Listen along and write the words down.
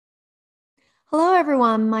Hello,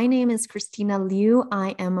 everyone. My name is Christina Liu.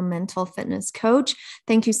 I am a mental fitness coach.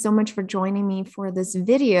 Thank you so much for joining me for this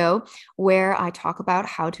video where I talk about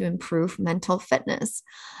how to improve mental fitness.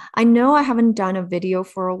 I know I haven't done a video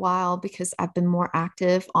for a while because I've been more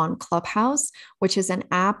active on Clubhouse, which is an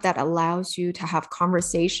app that allows you to have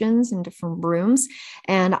conversations in different rooms.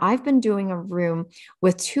 And I've been doing a room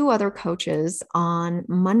with two other coaches on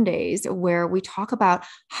Mondays where we talk about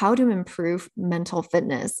how to improve mental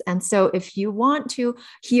fitness. And so if you want to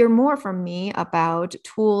hear more from me about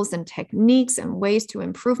tools and techniques and ways to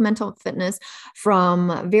improve mental fitness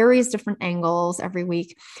from various different angles every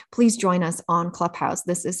week, please join us on Clubhouse.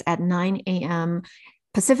 This is at 9 a.m.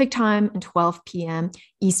 Pacific time and 12 p.m.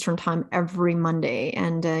 Eastern time every Monday.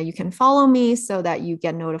 And you can follow me so that you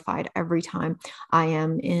get notified every time I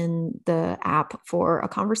am in the app for a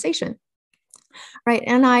conversation. Right.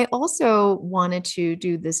 And I also wanted to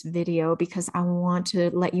do this video because I want to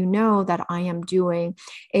let you know that I am doing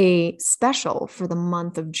a special for the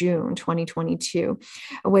month of June 2022,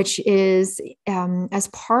 which is as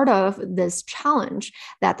part of this challenge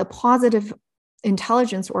that the Positive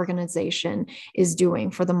Intelligence Organization is doing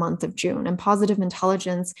for the month of June. And Positive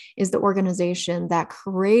Intelligence is the organization that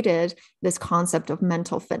created this concept of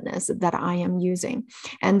mental fitness that I am using.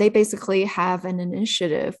 And they basically have an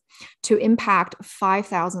initiative to impact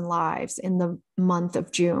 5,000 lives in the month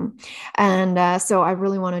of June. And so I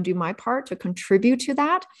really want to do my part to contribute to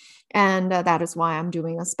that. And that is why I'm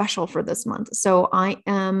doing a special for this month. So I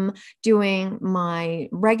am doing my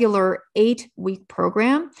regular 8-week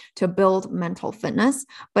program to build mental fitness.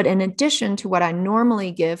 But in addition to what I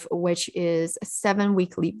normally give, which is 7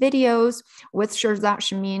 weekly videos with Shirzad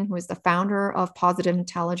Shamin, who is the founder of Positive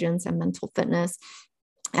Intelligence and Mental Fitness,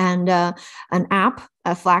 and an app,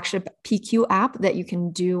 a flagship PQ app that you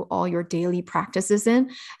can do all your daily practices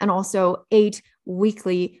in, and also 8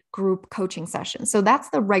 weekly group coaching sessions. So that's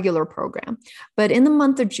the regular program. But in the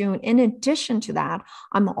month of June, in addition to that,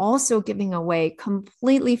 I'm also giving away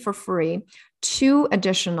completely for free 2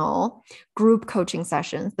 additional group coaching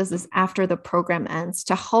sessions. This is after the program ends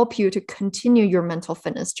to help you to continue your mental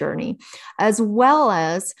fitness journey, as well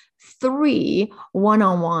as 3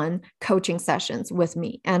 one-on-one coaching sessions with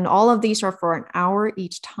me. And all of these are for an hour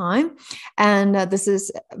each time. And this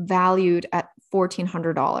is valued at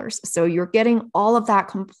 $1,400. So you're getting all of that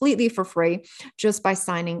completely for free just by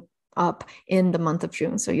signing up in the month of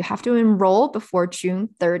June. So you have to enroll before June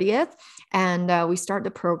 30th. And we start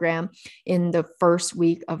the program in the first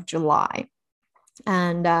week of July.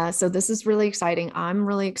 And so this is really exciting. I'm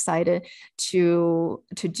really excited to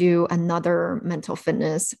do another mental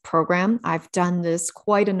fitness program. I've done this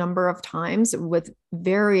quite a number of times with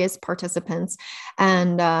various participants,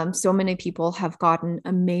 and so many people have gotten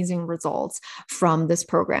amazing results from this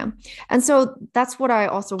program. And so that's what I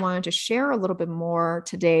also wanted to share a little bit more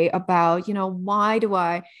today about, why do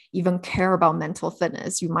I even care about mental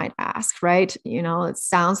fitness, you might ask, right? It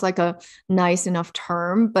sounds like a nice enough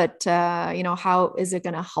term, but how is it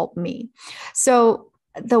going to help me? So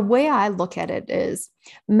the way I look at it is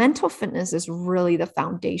mental fitness is really the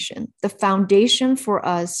foundation for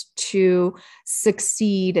us to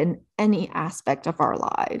succeed in any aspect of our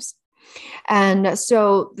lives. And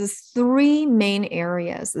so the 3 main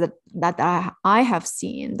areas that I have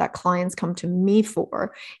seen that clients come to me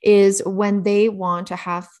for is when they want to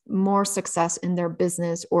have more success in their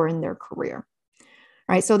business or in their career,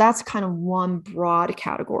 right? So that's kind of one broad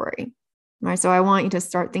category. Right. So I want you to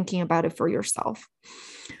start thinking about it for yourself.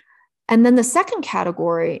 And then the second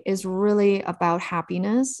category is really about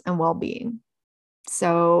happiness and well-being.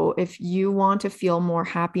 So if you want to feel more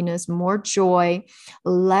happiness, more joy,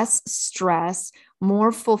 less stress,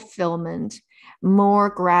 more fulfillment, more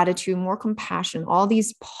gratitude, more compassion, all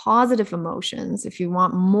these positive emotions, if you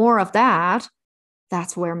want more of that,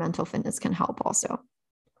 that's where mental fitness can help also.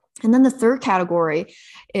 And then the third category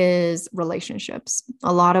is relationships.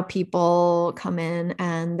 A lot of people come in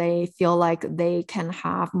and they feel like they can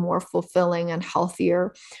have more fulfilling and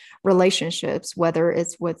healthier relationships, whether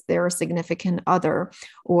it's with their significant other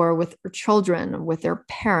or with their children, with their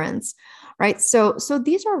parents, right? So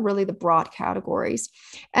these are really the broad categories.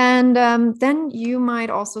 And then you might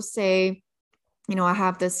also say, I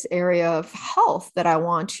have this area of health that I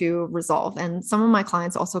want to resolve. And some of my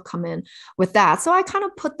clients also come in with that. So I kind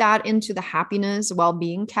of put that into the happiness,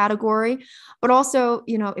 well-being category. But also,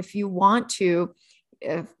 if you want to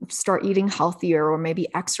start eating healthier or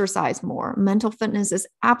maybe exercise more, mental fitness is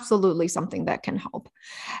absolutely something that can help.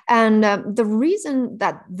 And the reason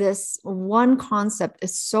that this one concept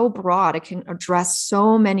is so broad, it can address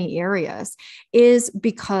so many areas, is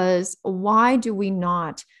because why do we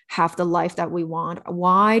not have the life that we want?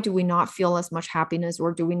 Why do we not feel as much happiness,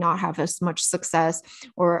 or do we not have as much success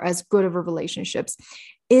or as good of a relationships?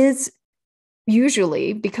 Is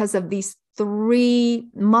usually because of these three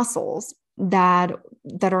muscles that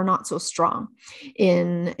are not so strong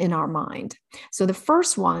in our mind. So the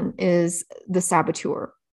first one is the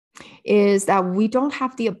saboteur, is that we don't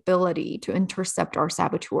have the ability to intercept our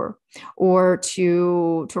saboteur, or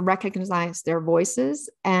to recognize their voices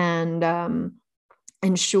and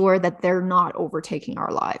ensure that they're not overtaking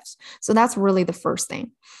our lives. So that's really the first thing.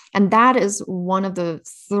 And that is one of the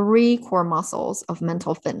three core muscles of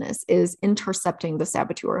mental fitness, is intercepting the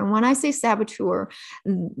saboteur. And when I say saboteur,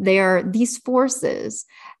 they are these forces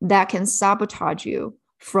that can sabotage you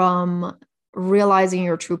from realizing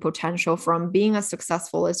your true potential, from being as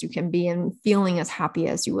successful as you can be and feeling as happy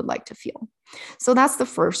as you would like to feel. So that's the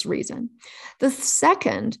first reason. The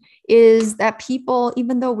second is that people,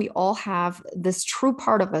 even though we all have this true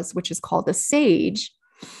part of us, which is called the sage,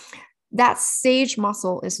 that sage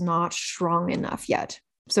muscle is not strong enough yet.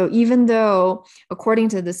 So even though, according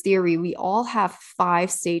to this theory, we all have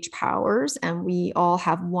 5 sage powers and we all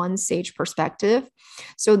have 1 sage perspective,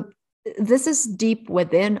 so this is deep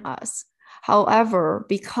within us. However,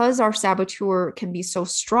 because our saboteur can be so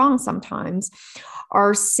strong sometimes,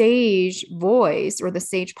 our sage voice or the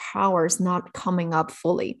sage power is not coming up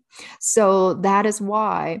fully. So that is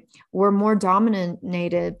why we're more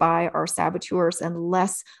dominated by our saboteurs and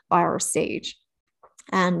less by our sage.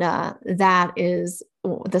 And that is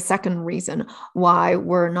the second reason why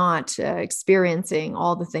we're not experiencing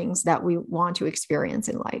all the things that we want to experience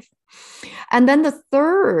in life. And then the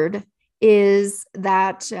third is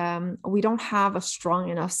that we don't have a strong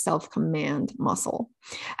enough self-command muscle.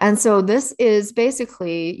 And so this is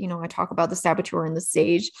basically, I talk about the saboteur and the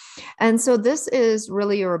sage. And so this is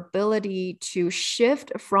really your ability to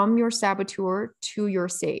shift from your saboteur to your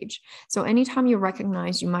sage. So anytime you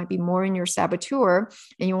recognize you might be more in your saboteur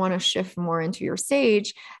and you want to shift more into your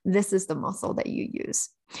sage, this is the muscle that you use.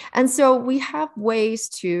 And so we have ways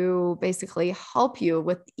to basically help you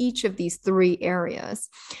with each of these 3 areas.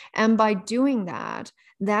 And by doing that,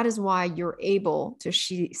 that is why you're able to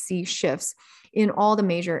see shifts in all the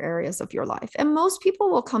major areas of your life. And most people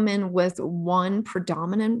will come in with one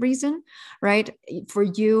predominant reason, right? For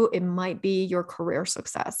you, it might be your career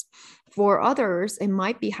success. For others, it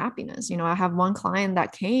might be happiness. I have one client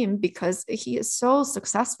that came because he is so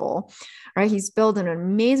successful, right? He's built an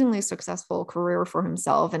amazingly successful career for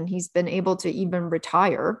himself, and he's been able to even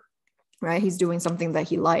retire. Right, he's doing something that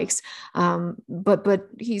he likes, but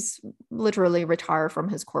he's literally retired from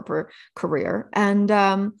his corporate career, and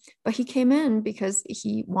but he came in because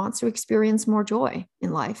he wants to experience more joy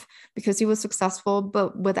in life, because he was successful,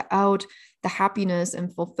 but without the happiness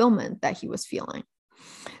and fulfillment that he was feeling.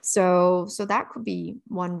 So that could be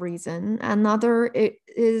one reason. Another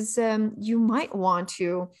is you might want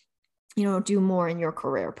to do more in your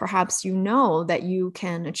career. Perhaps that you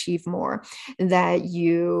can achieve more, that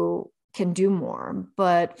you can do more,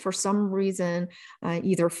 but for some reason,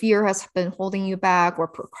 either fear has been holding you back, or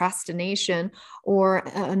procrastination, or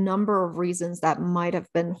a number of reasons that might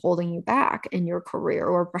have been holding you back in your career,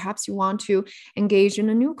 or perhaps you want to engage in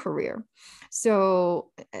a new career.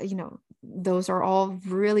 So, those are all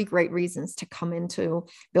really great reasons to come into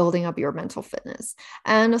building up your mental fitness.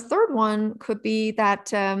 And a third one could be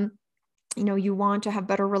that you want to have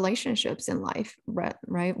better relationships in life,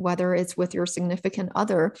 right? Whether it's with your significant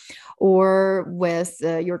other, or with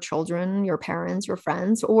your children, your parents, your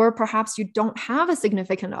friends, or perhaps you don't have a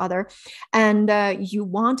significant other and you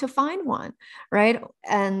want to find one, right?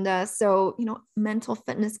 And so, mental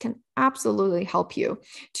fitness can absolutely help you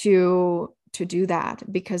to do that,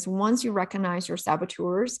 because once you recognize your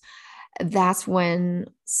saboteurs, that's when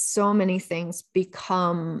so many things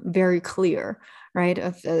become very clear, right?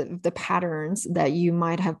 Of the patterns that you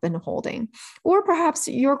might have been holding. Or perhaps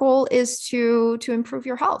your goal is to improve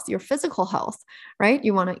your health, your physical health, right?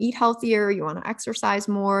 You want to eat healthier, you want to exercise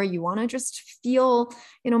more, you want to just feel,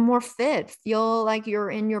 more fit, feel like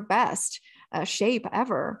you're in your best shape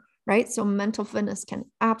ever. Right. So mental fitness can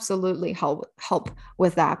absolutely help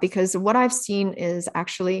with that, because what I've seen is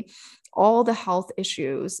actually all the health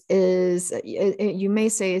issues is, you may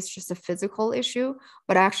say it's just a physical issue,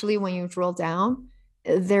 but actually when you drill down,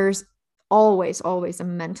 there's always a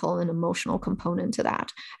mental and emotional component to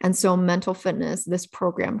that. And so mental fitness, this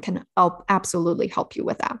program can absolutely help you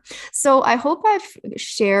with that. So I hope I've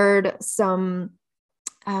shared some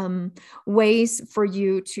um, ways for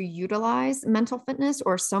you to utilize mental fitness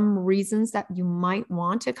or some reasons that you might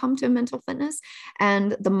want to come to mental fitness.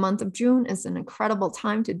 And the month of June is an incredible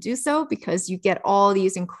time to do so because you get all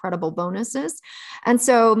these incredible bonuses. And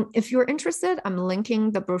so if you're interested, I'm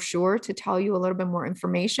linking the brochure to tell you a little bit more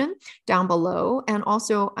information down below. And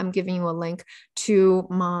also I'm giving you a link to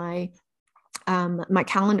my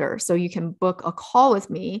calendar. So you can book a call with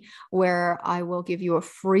me where I will give you a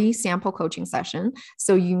free sample coaching session.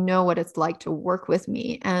 So you know what it's like to work with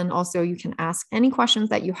me. And also you can ask any questions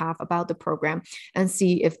that you have about the program and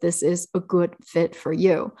see if this is a good fit for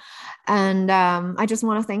you. And I just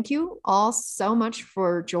want to thank you all so much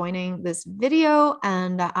for joining this video.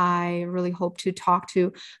 And I really hope to talk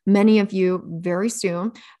to many of you very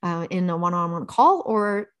soon in a one-on-one call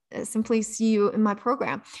or simply see you in my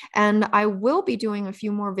program. And I will be doing a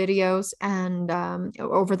few more videos and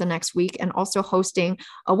over the next week, and also hosting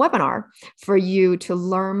a webinar for you to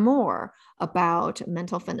learn more about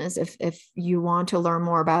mental fitness if you want to learn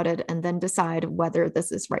more about it and then decide whether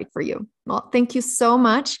this is right for you. Well, thank you so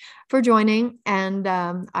much for joining, and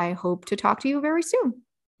I hope to talk to you very soon.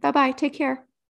 Bye-bye. Take care.